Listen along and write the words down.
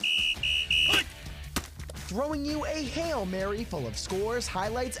throwing you a Hail Mary full of scores,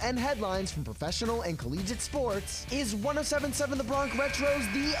 highlights, and headlines from professional and collegiate sports, is 107.7 The Bronx Retro's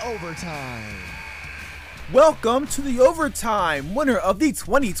The Overtime. Welcome to The Overtime, winner of the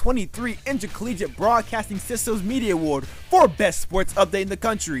 2023 Intercollegiate Broadcasting Systems Media Award for Best Sports Update in the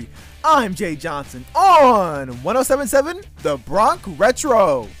country. I'm Jay Johnson on 107.7 The Bronx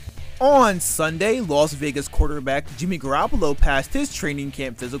Retro. On Sunday, Las Vegas quarterback Jimmy Garoppolo passed his training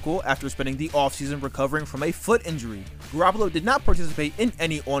camp physical after spending the offseason recovering from a foot injury. Garoppolo did not participate in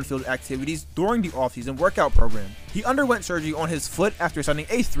any on-field activities during the offseason workout program. He underwent surgery on his foot after signing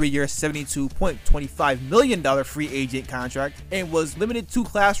a 3-year, $72.25 million free agent contract and was limited to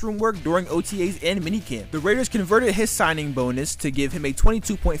classroom work during OTAs and minicamp. The Raiders converted his signing bonus to give him a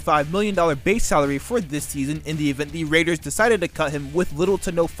 $22.5 million base salary for this season in the event the Raiders decided to cut him with little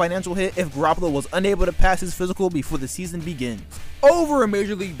to no financial hit if Garoppolo was unable to pass his physical before the season begins. Over in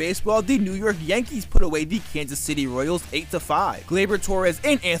Major League Baseball, the New York Yankees put away the Kansas City Royals 8-5. Gleyber Torres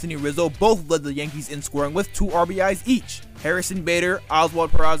and Anthony Rizzo both led the Yankees in scoring with 2 RBIs each. Harrison Bader,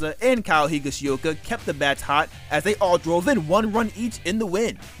 Oswald Peraza, and Kyle Higashioka kept the bats hot as they all drove in 1 run each in the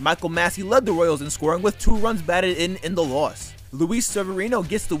win. Michael Massey led the Royals in scoring with 2 runs batted in the loss. Luis Severino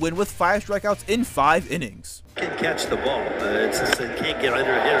gets the win with 5 strikeouts in 5 innings. Can catch the ball. It can't get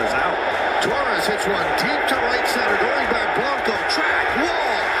under hitters out. Torres hits one deep to right center. Going back, Blanco, track,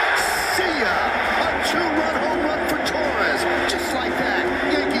 wall. See ya! A 2-run home run for Torres. Just like that,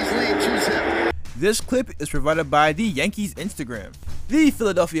 Yankees lead 2-0. This clip is provided by the Yankees Instagram. The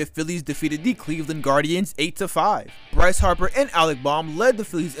Philadelphia Phillies defeated the Cleveland Guardians 8-5. Bryce Harper and Alec Baum led the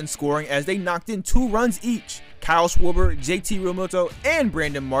Phillies in scoring as they knocked in 2 runs each. Kyle Schwarber, JT Realmuto, and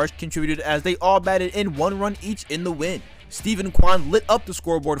Brandon Marsh contributed as they all batted in 1 run each in the win. Stephen Kwan lit up the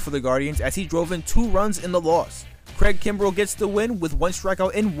scoreboard for the Guardians as he drove in 2 runs in the loss. Craig Kimbrell gets the win with 1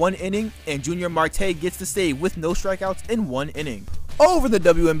 strikeout in 1 inning, and Junior Marte gets the save with no strikeouts in 1 inning. Over the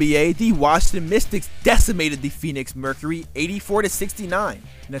WNBA, the Washington Mystics decimated the Phoenix Mercury 84-69.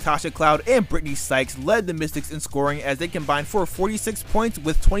 Natasha Cloud and Brittany Sykes led the Mystics in scoring as they combined for 46 points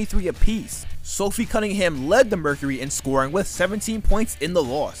with 23 apiece. Sophie Cunningham led the Mercury in scoring with 17 points in the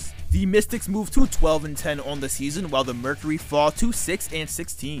loss. The Mystics moved to 12-10 on the season while the Mercury fall to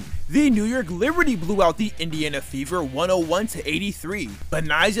 6-16. The New York Liberty blew out the Indiana Fever 101-83.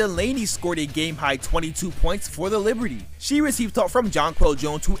 Benijah Laney scored a game-high 22 points for the Liberty. She received help from Jonquel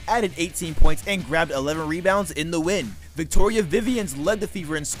Jones, who added 18 points and grabbed 11 rebounds in the win. Victoria Vivians led the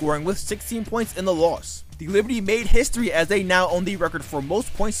Fever in scoring with 16 points in the loss. The Liberty made history as they now own the record for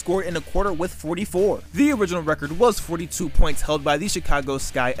most points scored in a quarter with 44. The original record was 42 points held by the Chicago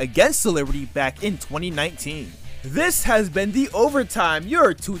Sky against the Liberty back in 2019. This has been The Overtime,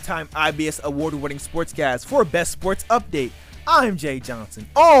 your 2-time IBS award-winning sportscast for Best Sports Update. I'm Jay Johnson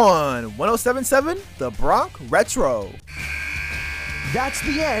on 107.7 The Bronx Retro. That's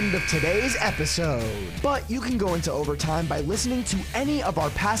the end of today's episode. But you can go into overtime by listening to any of our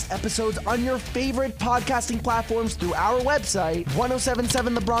past episodes on your favorite podcasting platforms through our website,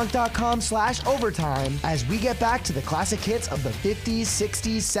 1077thebronx.com/overtime, as we get back to the classic hits of the 50s,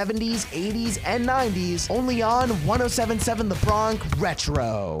 60s, 70s, 80s, and 90s, only on 107.7 The Bronx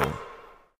Retro.